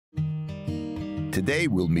Today,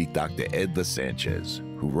 we'll meet Dr. Edla Sanchez,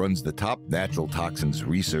 who runs the top natural toxins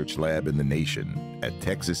research lab in the nation at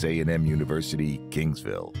Texas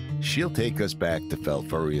A&M-Kingsville. She'll take us back to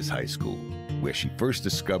Falfurrias High School, where she first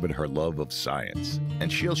discovered her love of science,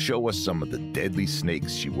 and she'll show us some of the deadly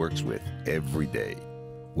snakes she works with every day.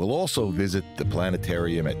 We'll also visit the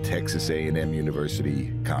planetarium at Texas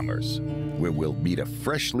A&M-Commerce, where we'll meet a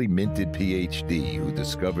freshly minted PhD who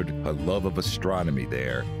discovered her love of astronomy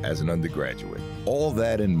there as an undergraduate. All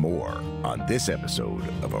that and more on this episode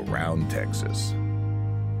of Around Texas.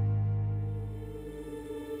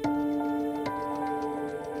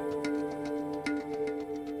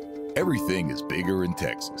 Everything is bigger in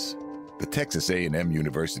Texas. The Texas A&M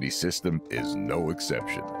University system is no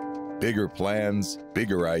exception. Bigger plans,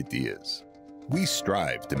 bigger ideas. We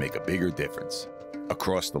strive to make a bigger difference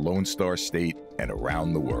across the Lone Star State and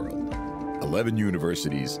around the world. 11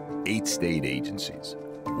 universities, 8 state agencies,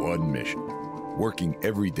 one mission, working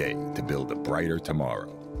every day to build a brighter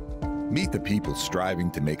tomorrow. Meet the people striving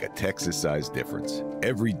to make a Texas-sized difference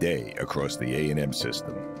every day across the A&M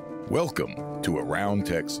system. Welcome to Around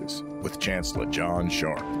Texas with Chancellor John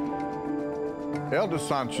Sharp. Elda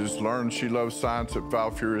Sanchez learned she loves science at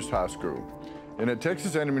Falfurrias High School. And at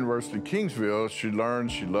Texas A&M-Kingsville, she learned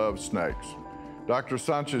she loves snakes. Dr.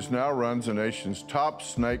 Sanchez now runs the nation's top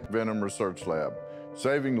snake venom research lab,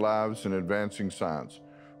 saving lives and advancing science.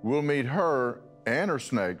 We'll meet her and her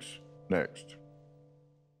snakes next.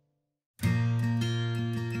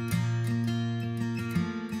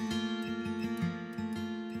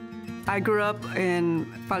 I grew up in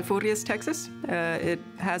Falfurrias, Texas. It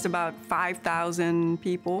has about 5,000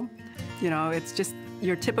 people. You know, it's just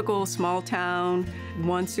your typical small town,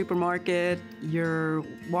 one supermarket, your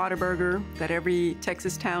Whataburger that every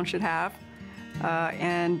Texas town should have,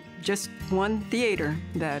 and just one theater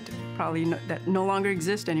that that no longer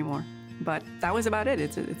exists anymore. But that was about it.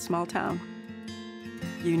 It's a small town.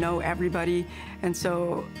 You know everybody, and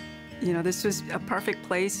so, you know, this was a perfect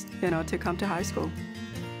place, you know, to come to high school.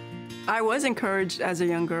 I was encouraged as a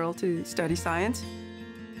young girl to study science.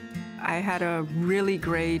 I had a really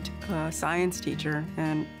great science teacher,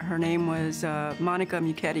 and her name was Monica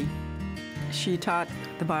Muchetti. She taught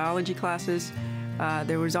the biology classes.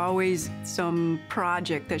 There was always some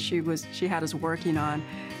project that she had us working on.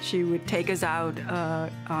 She would take us out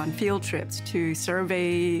on field trips to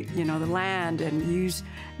survey, you know, the land and use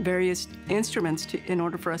various instruments in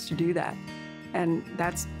order for us to do that. And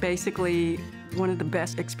that's basically one of the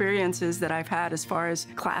best experiences that I've had as far as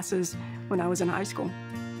classes when I was in high school.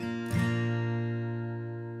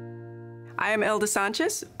 I am Elda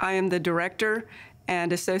Sanchez. I am the Director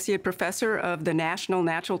and Associate Professor of the National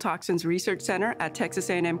Natural Toxins Research Center at Texas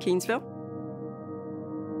A&M-Kingsville.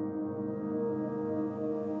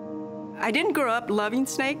 I didn't grow up loving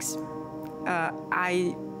snakes.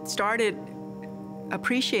 I started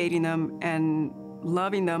appreciating them and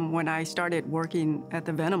loving them when I started working at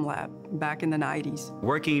the Venom Lab back in the 90s.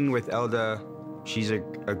 Working with Elda, she's a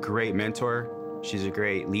great mentor. She's a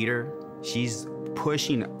great leader. She's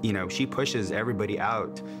pushing, you know, she pushes everybody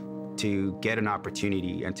out to get an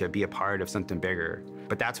opportunity and to be a part of something bigger.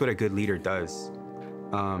 But that's what a good leader does.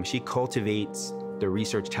 She cultivates the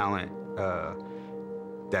research talent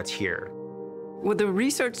that's here. With the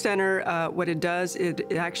research center, what it does,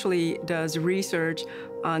 it actually does research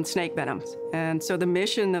on snake venoms. And so the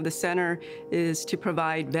mission of the center is to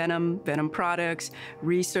provide venom products,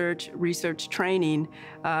 research training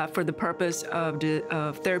for the purpose of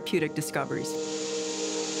therapeutic discoveries.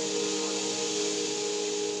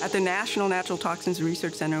 At the National Natural Toxins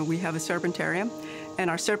Research Center, we have a serpentarium, and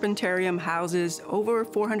our serpentarium houses over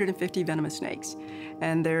 450 venomous snakes.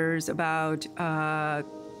 And there's about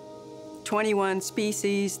 21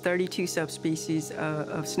 species, 32 subspecies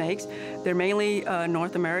of snakes. They're mainly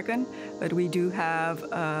North American, but we do have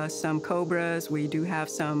some cobras. We do have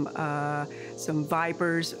some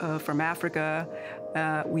vipers from Africa.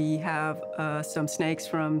 We have some snakes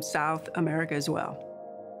from South America as well.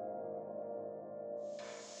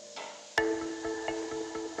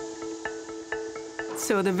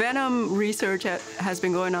 So the venom research has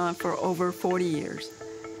been going on for over 40 years.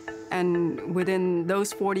 And within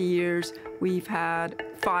those 40 years, we've had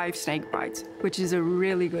 5 snake bites, which is a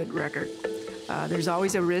really good record. There's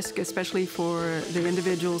always a risk, especially for the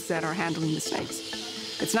individuals that are handling the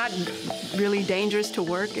snakes. It's not really dangerous to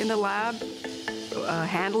work in the lab,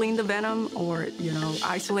 handling the venom or, you know,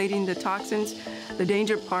 isolating the toxins. The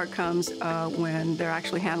danger part comes when they're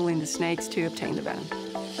actually handling the snakes to obtain the venom.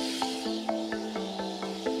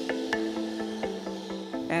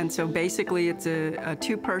 And so basically it's a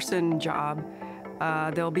 2-person job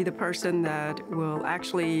They'll be the person that will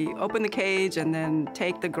actually open the cage and then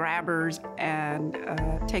take the grabbers and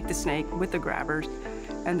take the snake with the grabbers.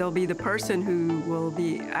 And there'll be the person who will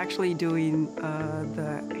be actually doing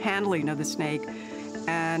the handling of the snake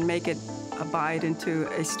and make it bite into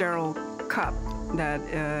a sterile cup that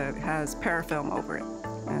has parafilm over it.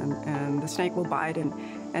 And the snake will bite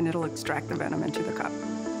and it'll extract the venom into the cup.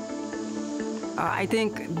 I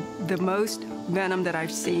think the most venom that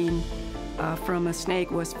I've seen from a snake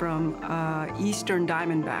was from eastern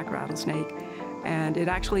diamondback rattlesnake. And it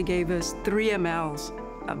actually gave us 3 mLs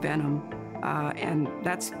of venom. And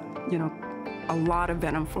that's, you know, a lot of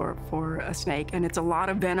venom for a snake. And it's a lot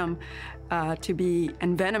of venom to be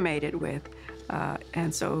envenomated with.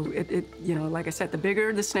 And so you know, like I said, the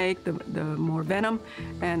bigger the snake, the more venom,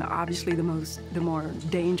 and obviously the more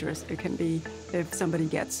dangerous it can be if somebody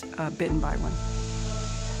gets bitten by one.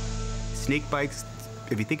 Snake bites,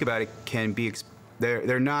 if you think about it, can be,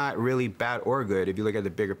 they're not really bad or good if you look at the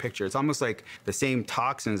bigger picture. It's almost like the same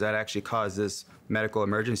toxins that actually cause this medical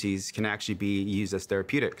emergencies can actually be used as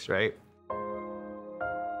therapeutics, right?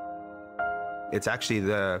 It's actually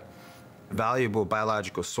the valuable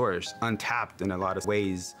biological source, untapped in a lot of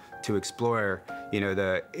ways to explore, you know,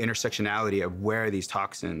 the intersectionality of where these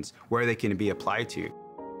toxins, where they can be applied to.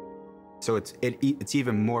 So it's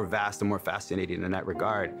even more vast and more fascinating in that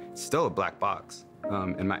regard. It's still a black box,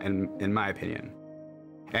 in my opinion.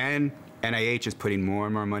 And NIH is putting more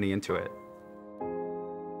and more money into it.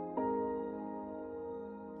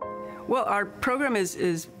 Well, our program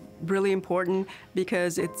is really important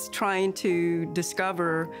because it's trying to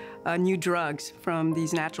discover new drugs from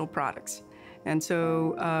these natural products. And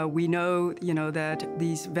so we know, you know, that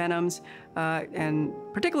these venoms, and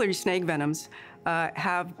particularly snake venoms,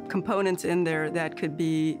 have components in there that could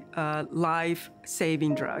be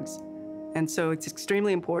life-saving drugs. And so it's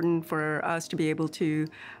extremely important for us to be able to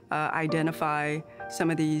identify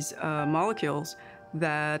some of these molecules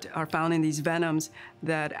that are found in these venoms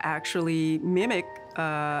that actually mimic,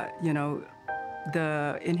 you know,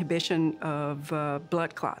 the inhibition of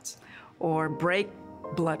blood clots or break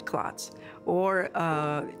blood clots, or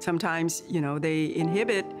sometimes, you know, they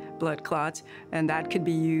inhibit blood clots, and that could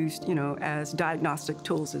be used, you know, as diagnostic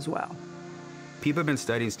tools as well. People have been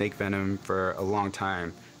studying snake venom for a long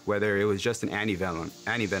time, whether it was just an anti-venom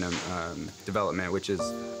development, which is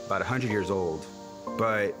about 100 years old,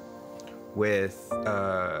 but with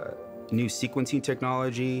new sequencing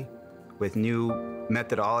technology, with new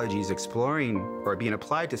methodologies exploring or being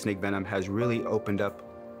applied to snake venom has really opened up,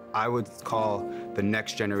 I would call, the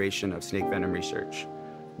next generation of snake venom research,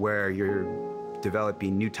 where you're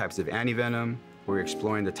developing new types of antivenom, we're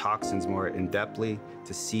exploring the toxins more in-depthly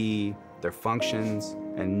to see their functions,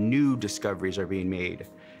 and new discoveries are being made.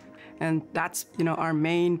 And that's, you know, our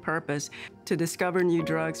main purpose, to discover new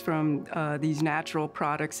drugs from these natural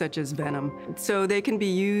products such as venom. So they can be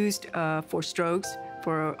used for strokes,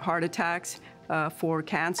 for heart attacks, for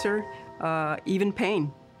cancer, even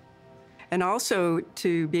pain. And also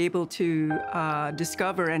to be able to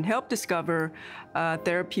discover and help discover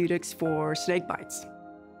therapeutics for snake bites.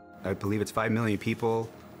 I believe it's 5 million people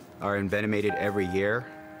are envenomated every year.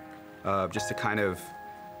 Just to kind of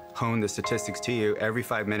hone the statistics to you, every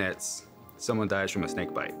 5 minutes, someone dies from a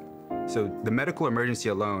snake bite. So the medical emergency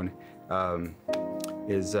alone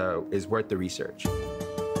is worth the research.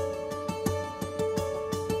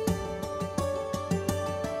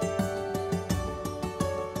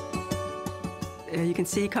 You can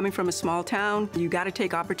see, coming from a small town, you got to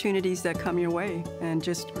take opportunities that come your way and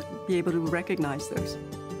just be able to recognize those.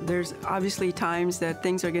 There's obviously times that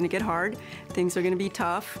things are going to get hard, things are going to be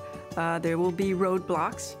tough, there will be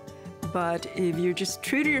roadblocks, but if you're just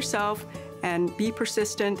true to yourself and be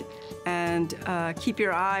persistent and keep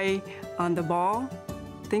your eye on the ball,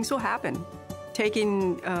 things will happen.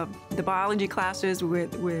 Taking the biology classes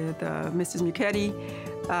with Mrs. Muchetti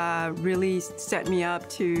really set me up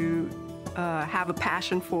to have a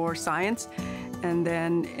passion for science, and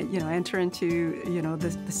then, you know, enter into, you know,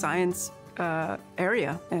 the science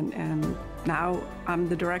area. And now I'm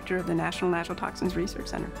the director of the National Natural Toxins Research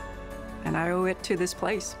Center. And I owe it to this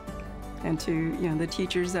place and to, you know, the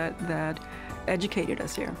teachers that educated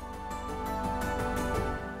us here.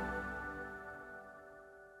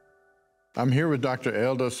 I'm here with Dr.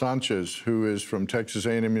 Elda Sanchez, who is from Texas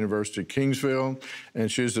A&M University, Kingsville, and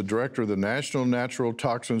she's the director of the National Natural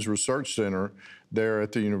Toxins Research Center there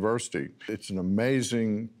at the university. It's an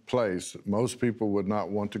amazing place. Most people would not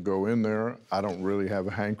want to go in there. I don't really have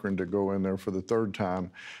a hankering to go in there for the 3rd time,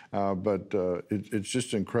 but it's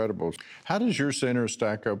just incredible. How does your center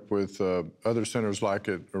stack up with other centers like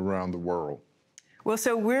it around the world? Well,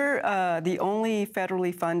 so we're the only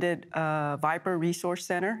federally funded Viper Resource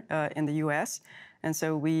Center in the U.S., and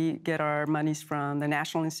so we get our monies from the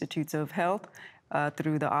National Institutes of Health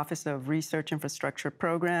through the Office of Research Infrastructure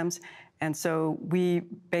Programs. And so we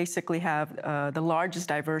basically have the largest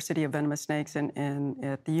diversity of venomous snakes at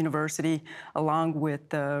the university, along with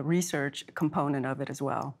the research component of it as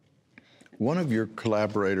well. One of your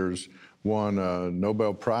collaborators won a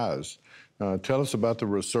Nobel Prize. Tell us about the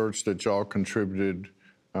research that y'all contributed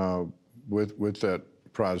with that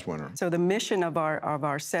prize winner. So the mission of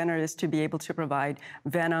our center is to be able to provide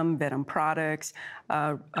venom products,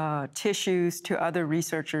 tissues to other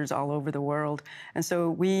researchers all over the world. And so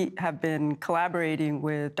we have been collaborating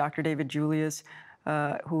with Dr. David Julius,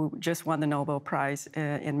 who just won the Nobel Prize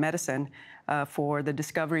in medicine for the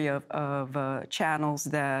discovery of channels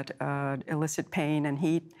that elicit pain and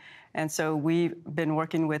heat. And so we've been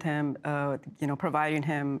working with him, providing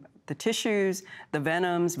him the tissues, the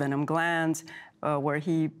venoms, venom glands, where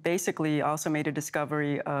he basically also made a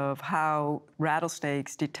discovery of how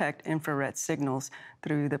rattlesnakes detect infrared signals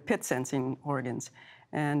through the pit sensing organs.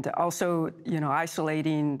 And also,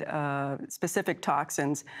 isolating specific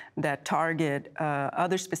toxins that target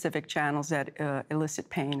other specific channels that elicit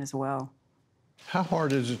pain as well. How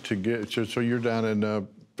hard is it to get, so you're down in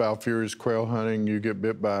Falfurrias quail hunting, you get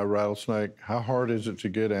bit by a rattlesnake. How hard is it to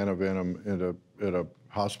get antivenom at a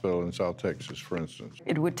hospital in South Texas, for instance?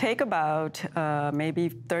 It would take about maybe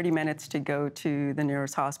 30 minutes to go to the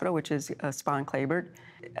nearest hospital, which is Spawn-Claybert.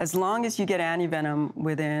 As long as you get antivenom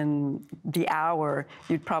within the hour,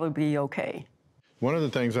 you'd probably be okay. One of the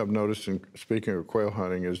things I've noticed in speaking of quail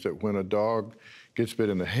hunting is that when a dog gets bit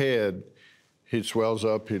in the head, he swells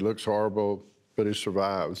up, he looks horrible, but he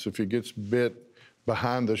survives. If he gets bit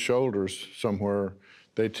behind the shoulders somewhere,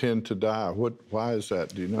 they tend to die. Why is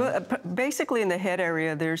that? Do you know? Well, basically in the head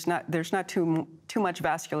area, there's not too much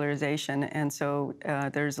vascularization, and so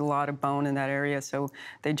there's a lot of bone in that area. So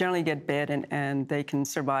they generally get bit, and they can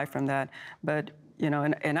survive from that. But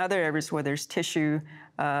in other areas where there's tissue,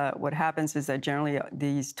 what happens is that generally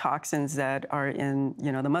these toxins that are in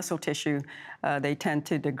the muscle tissue, they tend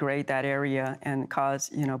to degrade that area and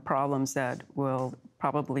cause problems that will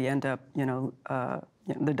probably end up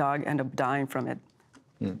the dog end up dying from it.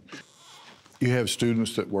 You have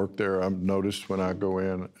students that work there. I've noticed when I go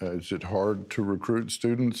in, is it hard to recruit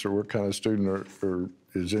students, or what kind of student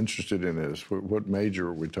is interested in this? What major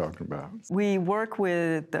are we talking about? We work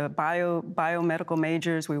with biomedical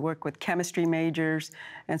majors, we work with chemistry majors,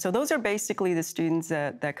 and so those are basically the students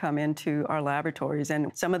that come into our laboratories,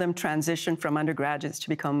 and some of them transition from undergraduates to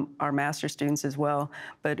become our master students as well.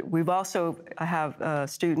 But we've also have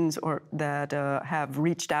students that have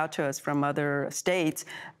reached out to us from other states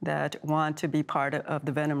that want to be part of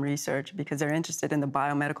the venom research because they're interested in the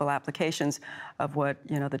biomedical applications of what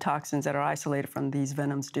the toxins that are isolated from these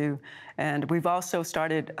venoms do. And we've also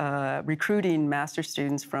started recruiting master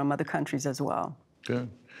students from other countries as well. Good.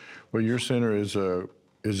 Well, your center is a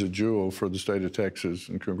jewel for the state of Texas,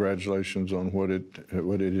 and congratulations on what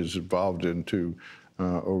it has evolved into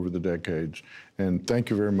over the decades. And thank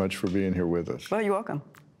you very much for being here with us. Well, you're welcome.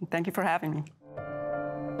 Thank you for having me.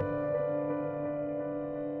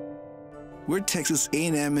 We're Texas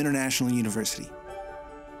A&M International University.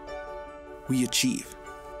 We achieve.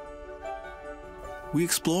 We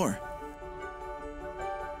explore.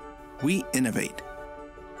 We innovate.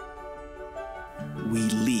 We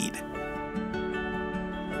lead.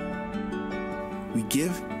 We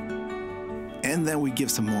give, and then we give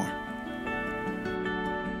some more.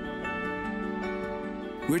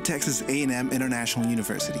 We're Texas A&M International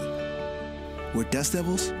University. We're Dust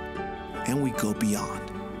Devils, and we go beyond.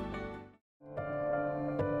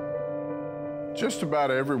 Just about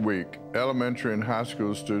every week, elementary and high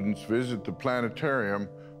school students visit the planetarium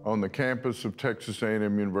on the campus of Texas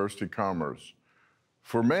A&M University-Commerce.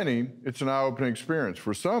 For many, it's an eye-opening experience.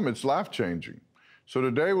 For some, it's life-changing. So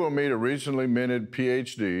today we'll meet a recently minted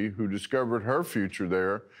PhD who discovered her future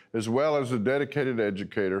there, as well as a dedicated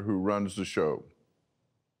educator who runs the show.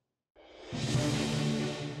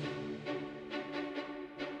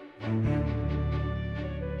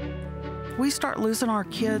 We start losing our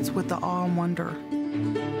kids with the awe and wonder.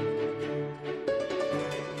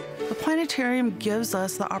 The planetarium gives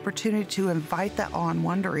us the opportunity to invite that awe and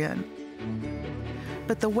wonder in.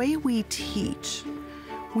 But the way we teach,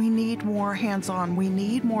 we need more hands-on. We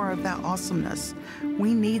need more of that awesomeness.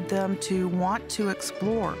 We need them to want to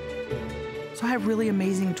explore. So I have really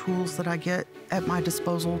amazing tools that I get at my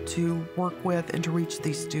disposal to work with and to reach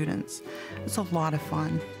these students. It's a lot of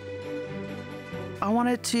fun. I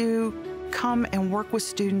wanted to come and work with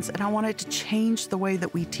students, and I wanted to change the way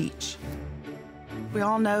that we teach. We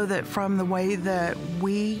all know that from the way that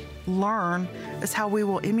we learn is how we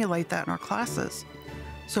will emulate that in our classes.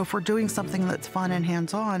 So if we're doing something that's fun and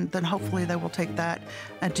hands-on, then hopefully they will take that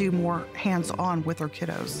and do more hands-on with their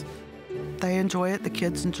kiddos. They enjoy it, the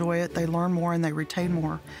kids enjoy it, they learn more and they retain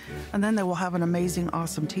more. And then they will have an amazing,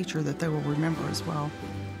 awesome teacher that they will remember as well.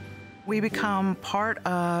 We become part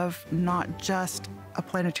of not just a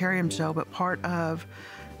planetarium show, but part of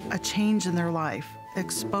a change in their life,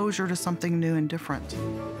 exposure to something new and different.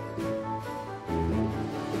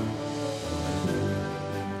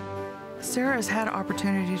 Sarah has had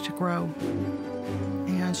opportunity to grow,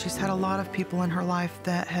 and she's had a lot of people in her life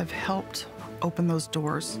that have helped open those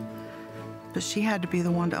doors. But she had to be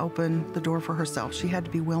the one to open the door for herself. She had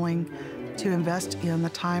to be willing to invest in the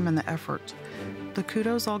time and the effort. The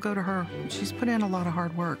kudos all go to her. She's put in a lot of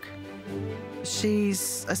hard work.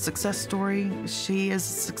 She's a success story. She is a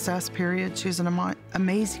success, period. She's an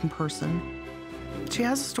amazing person. She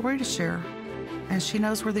has a story to share, and she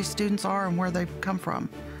knows where these students are and where they've come from.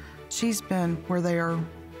 She's been where they are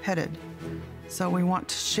headed. So we want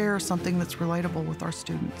to share something that's relatable with our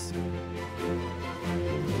students.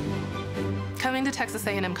 Coming to Texas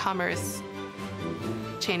A&M-Commerce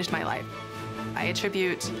changed my life. I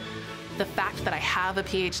attribute the fact that I have a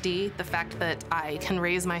PhD, the fact that I can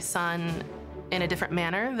raise my son in a different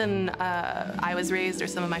manner than I was raised or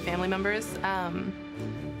some of my family members.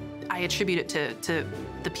 I attribute it to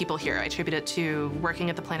the people here. I attribute it to working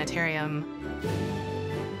at the planetarium.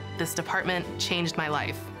 This department changed my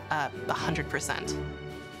life 100%.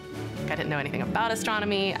 I didn't know anything about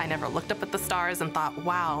astronomy. I never looked up at the stars and thought,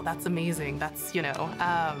 wow, that's amazing. That's,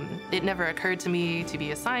 it never occurred to me to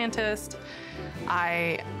be a scientist.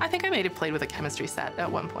 I think I may have played with a chemistry set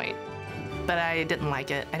at one point, but I didn't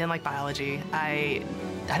like it. I didn't like biology. I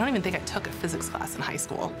don't even think I took a physics class in high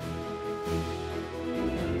school.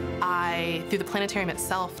 I, through the planetarium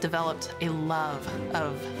itself, developed a love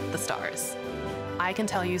of the stars. I can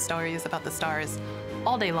tell you stories about the stars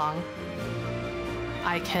all day long.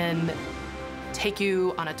 I can take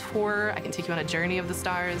you on a tour. I can take you on a journey of the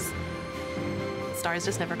stars. Stars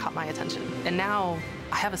just never caught my attention. And now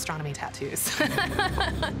I have astronomy tattoos.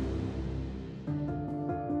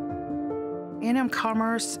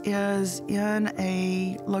 A&M-Commerce is in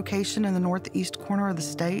a location in the northeast corner of the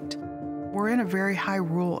state. We're in a very high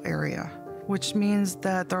rural area, which means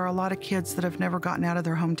that there are a lot of kids that have never gotten out of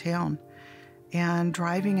their hometown. And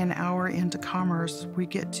driving an hour into Commerce, we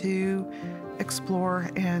get to explore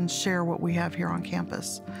and share what we have here on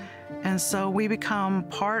campus. And so we become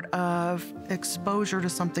part of exposure to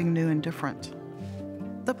something new and different.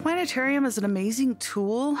 The planetarium is an amazing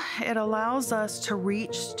tool. It allows us to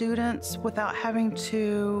reach students without having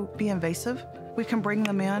to be invasive. We can bring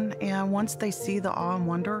them in, and once they see the awe and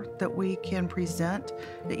wonder that we can present,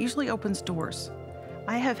 it usually opens doors.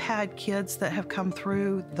 I have had kids that have come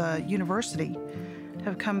through the university,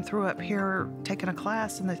 have come through up here, taken a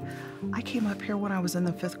class, and I came up here when I was in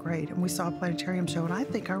the 5th grade, and we saw a planetarium show, and I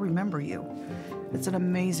think I remember you. It's an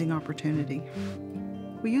amazing opportunity.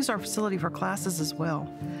 We use our facility for classes as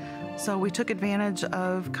well. So we took advantage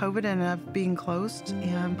of COVID and of being closed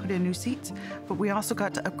and put in new seats, but we also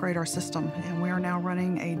got to upgrade our system, and we are now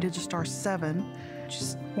running a Digistar 7, which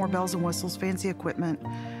is more bells and whistles, fancy equipment,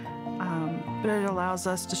 but it allows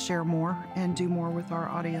us to share more and do more with our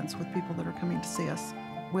audience, with people that are coming to see us.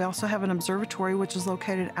 We also have an observatory, which is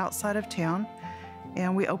located outside of town,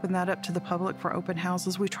 and we open that up to the public for open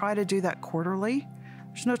houses. We try to do that quarterly.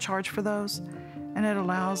 There's no charge for those. And it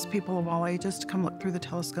allows people of all ages to come look through the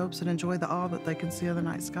telescopes and enjoy the awe that they can see of the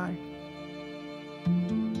night sky.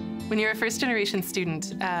 When you're a first-generation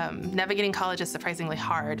student, navigating college is surprisingly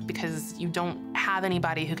hard because you don't have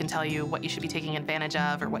anybody who can tell you what you should be taking advantage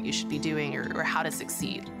of or what you should be doing or how to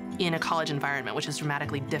succeed in a college environment, which is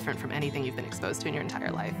dramatically different from anything you've been exposed to in your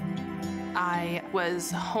entire life. I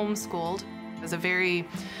was homeschooled as a very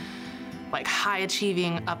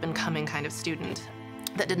high-achieving, up-and-coming kind of student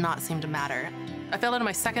that did not seem to matter. I failed out of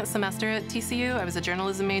my 2nd semester at TCU. I was a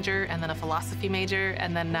journalism major and then a philosophy major,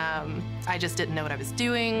 and then I just didn't know what I was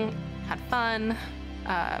doing, had fun,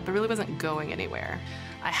 but really wasn't going anywhere.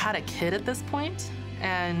 I had a kid at this point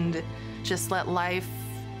and just let life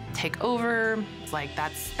take over. It's like,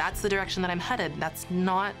 that's the direction that I'm headed. That's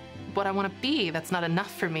not what I want to be. That's not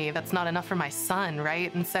enough for me. That's not enough for my son,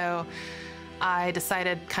 right? And so I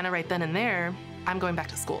decided kind of right then and there, I'm going back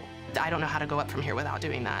to school. I don't know how to go up from here without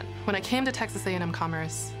doing that. When I came to Texas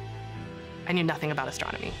A&M-Commerce, I knew nothing about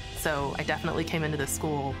astronomy. So I definitely came into this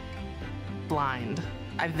school blind.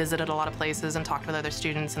 I've visited a lot of places and talked with other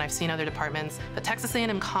students, and I've seen other departments, but Texas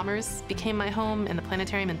A&M-Commerce became my home, and the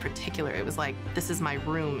planetarium in particular. It was like, this is my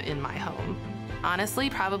room in my home. Honestly,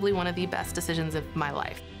 probably one of the best decisions of my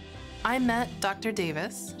life. I met Dr.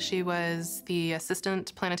 Davis. She was the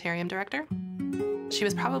assistant planetarium director. She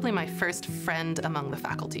was probably my first friend among the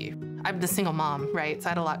faculty. I'm the single mom, right? So I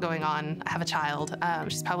had a lot going on. I have a child.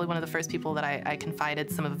 She's probably one of the first people that I confided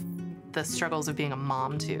some of the struggles of being a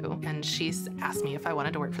mom to. And she asked me if I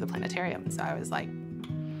wanted to work for the planetarium. So I was like,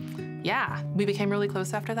 yeah. We became really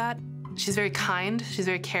close after that. She's very kind, she's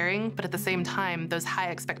very caring, but at the same time, those high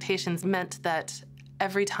expectations meant that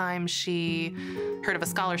every time she heard of a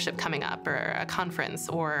scholarship coming up or a conference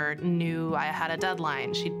or knew I had a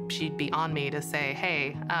deadline, she'd be on me to say,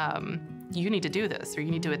 hey, you need to do this, or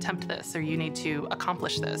you need to attempt this, or you need to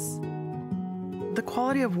accomplish this. The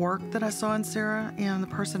quality of work that I saw in Sarah and the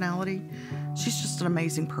personality, she's just an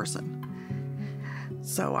amazing person.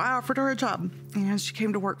 So I offered her a job, and she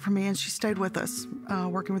came to work for me, and she stayed with us,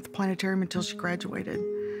 working with the planetarium until she graduated.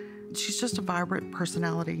 She's just a vibrant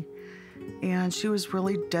personality, and she was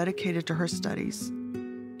really dedicated to her studies.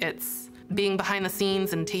 It's being behind the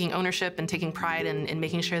scenes and taking ownership and taking pride in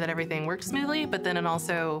making sure that everything works smoothly, but then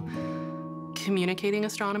also communicating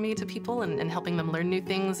astronomy to people and helping them learn new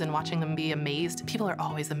things and watching them be amazed. People are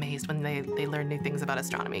always amazed when they learn new things about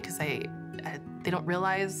astronomy because they don't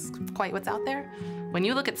realize quite what's out there. When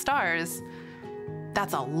you look at stars,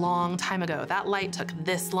 that's a long time ago. That light took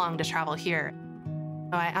this long to travel here.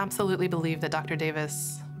 I absolutely believe that Dr.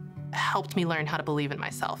 Davis helped me learn how to believe in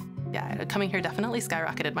myself. Yeah, coming here definitely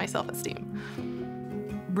skyrocketed my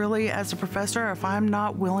self-esteem. Really, as a professor, if I'm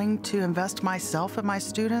not willing to invest myself in my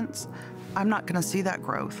students, I'm not going to see that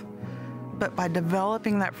growth. But by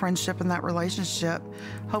developing that friendship and that relationship,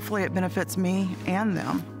 hopefully it benefits me and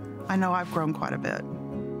them. I know I've grown quite a bit.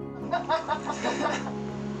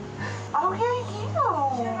 Oh,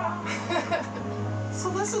 yeah. So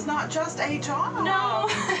this is not just HR. No.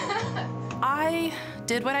 I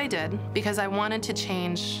did what I did because I wanted to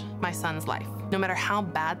change my son's life. No matter how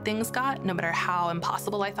bad things got, no matter how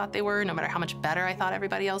impossible I thought they were, no matter how much better I thought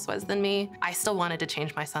everybody else was than me, I still wanted to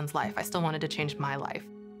change my son's life. I still wanted to change my life.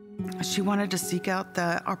 She wanted to seek out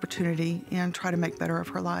the opportunity and try to make better of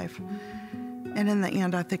her life. And in the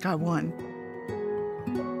end, I think I won.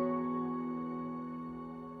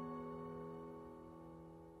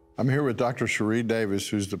 I'm here with Dr. Cherie Davis,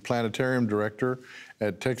 who's the planetarium director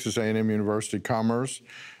at Texas A&M-Commerce.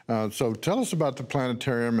 So tell us about the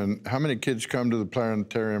planetarium and how many kids come to the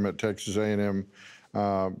planetarium at Texas A&M-Commerce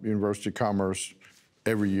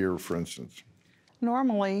every year, for instance?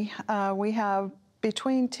 Normally, we have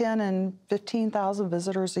between 10 and 15,000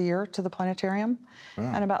 visitors a year to the planetarium,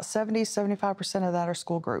 and about 70–75% of that are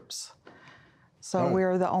school groups. So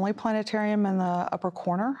we're the only planetarium in the upper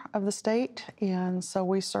corner of the state, and so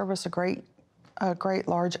we service a great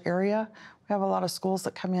large area. We have a lot of schools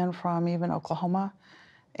that come in from even Oklahoma,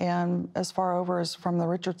 and as far over as from the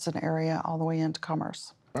Richardson area all the way into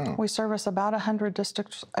Commerce. We service about 100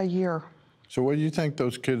 districts a year. So what do you think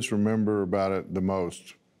those kids remember about it the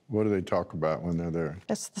most? What do they talk about when they're there?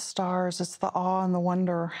 It's the stars, it's the awe and the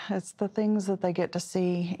wonder. It's the things that they get to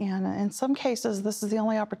see. And in some cases, this is the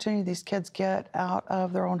only opportunity these kids get out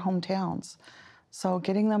of their own hometowns. So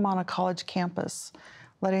getting them on a college campus,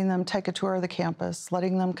 letting them take a tour of the campus,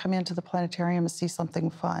 letting them come into the planetarium and see something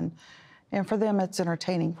fun. And for them, it's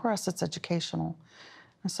entertaining. For us, it's educational.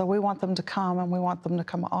 And so we want them to come, and we want them to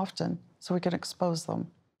come often so we can expose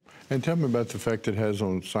them. And tell me about the effect it has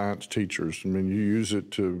on science teachers. I mean, you use it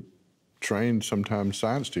to train sometimes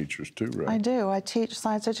science teachers too, right? I do. I teach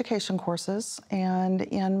science education courses, and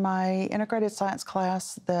in my integrated science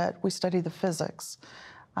class that we study the physics,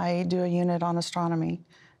 I do a unit on astronomy.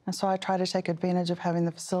 And so I try to take advantage of having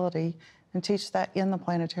the facility and teach that in the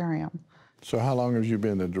planetarium. So how long have you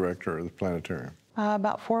been the director of the planetarium?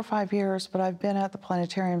 About 4 or 5 years, but I've been at the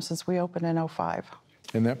planetarium since we opened in '05.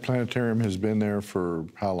 And that planetarium has been there for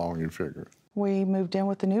how long, you figure? We moved in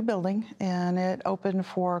with the new building, and it opened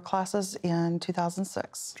for classes in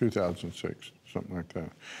 2006. 2006, something like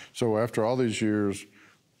that. So after all these years,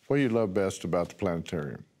 what do you love best about the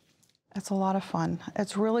planetarium? It's a lot of fun.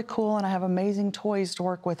 It's really cool, and I have amazing toys to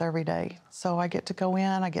work with every day. So I get to go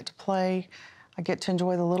in, I get to play, I get to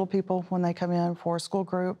enjoy the little people when they come in for school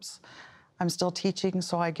groups. I'm still teaching,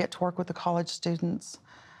 so I get to work with the college students.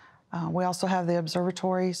 We also have the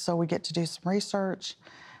observatory, so we get to do some research.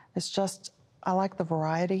 It's just, I like the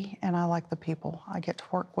variety and I like the people. I get to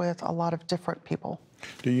work with a lot of different people.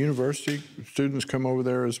 Do university students come over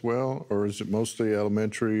there as well, or is it mostly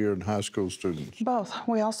elementary and high school students? Both.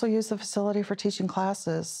 We also use the facility for teaching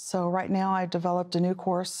classes. So right now I developed a new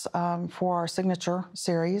course for our signature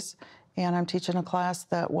series, and I'm teaching a class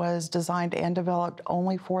that was designed and developed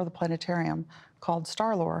only for the planetarium called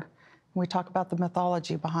Star Lore. We talk about the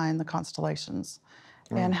mythology behind the constellations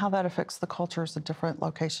and how that affects the cultures of different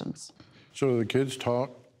locations. So the kids taught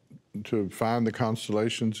to find the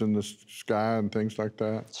constellations in the sky and things like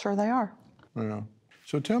that? Sure they are. Yeah.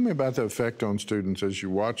 So tell me about the effect on students as you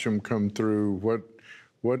watch them come through. What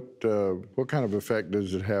kind of effect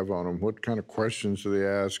does it have on them? What kind of questions do they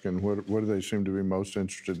ask, and what do they seem to be most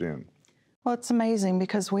interested in? Well, it's amazing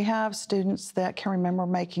because we have students that can remember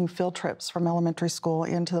making field trips from elementary school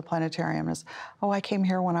into the planetarium. As, oh, I came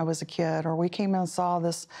here when I was a kid, or we came and saw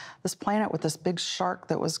this planet with this big shark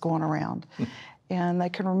that was going around. And they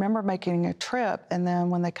can remember making a trip, and then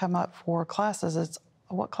when they come up for classes, it's,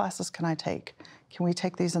 what classes can I take? Can we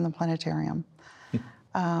take these in the planetarium?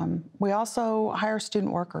 We also hire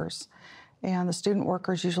student workers, and the student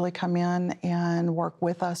workers usually come in and work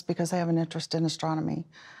with us because they have an interest in astronomy.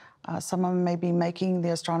 Some of them may be making the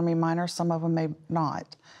astronomy minor, some of them may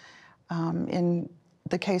not. In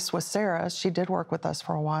the case with Sarah, she did work with us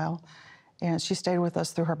for a while, and she stayed with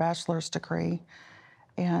us through her bachelor's degree.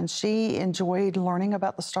 And she enjoyed learning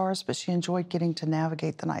about the stars, but she enjoyed getting to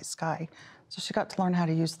navigate the night sky. So she got to learn how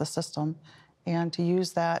to use the system and to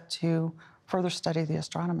use that to further study the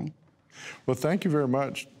astronomy. Well, thank you very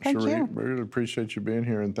much, Thank Cherie. you. We really appreciate you being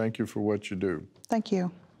here, and thank you for what you do. Thank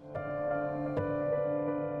you.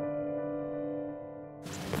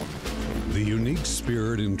 The unique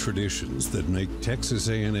spirit and traditions that make Texas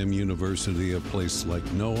A&M University a place like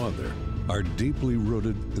no other are deeply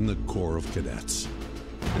rooted in the Corps of Cadets.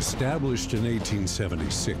 Established in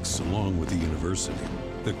 1876 along with the university,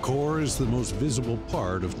 the Corps is the most visible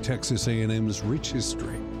part of Texas A&M's rich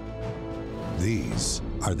history. These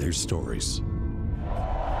are their stories.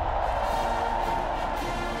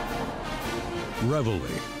 Reveille,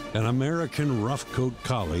 an American rough-coat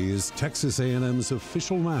collie, is Texas A&M's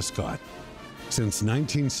official mascot. Since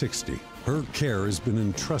 1960, her care has been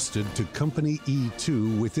entrusted to Company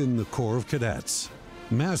E2 within the Corps of Cadets.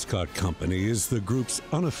 Mascot Company is the group's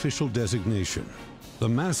unofficial designation. The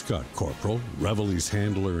mascot corporal, Reveille's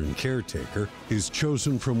handler and caretaker, is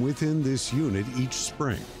chosen from within this unit each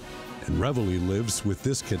spring, and Reveille lives with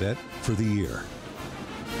this cadet for the year.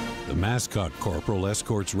 The mascot corporal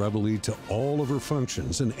escorts Reveille to all of her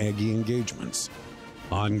functions and Aggie engagements.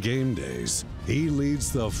 On game days, he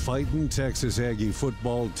leads the fighting Texas Aggie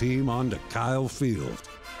football team onto Kyle Field.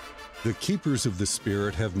 The Keepers of the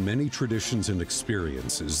Spirit have many traditions and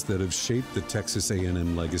experiences that have shaped the Texas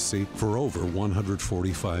A&M legacy for over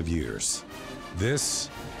 145 years. This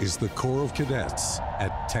is the Corps of Cadets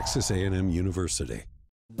at Texas A&M University.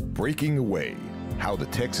 Breaking Away, How the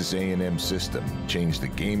Texas A&M System Changed the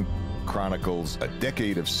Game chronicles a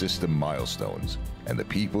decade of system milestones and the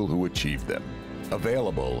people who achieved them.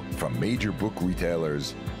 Available from major book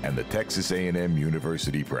retailers and the Texas A&M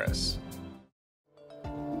University Press.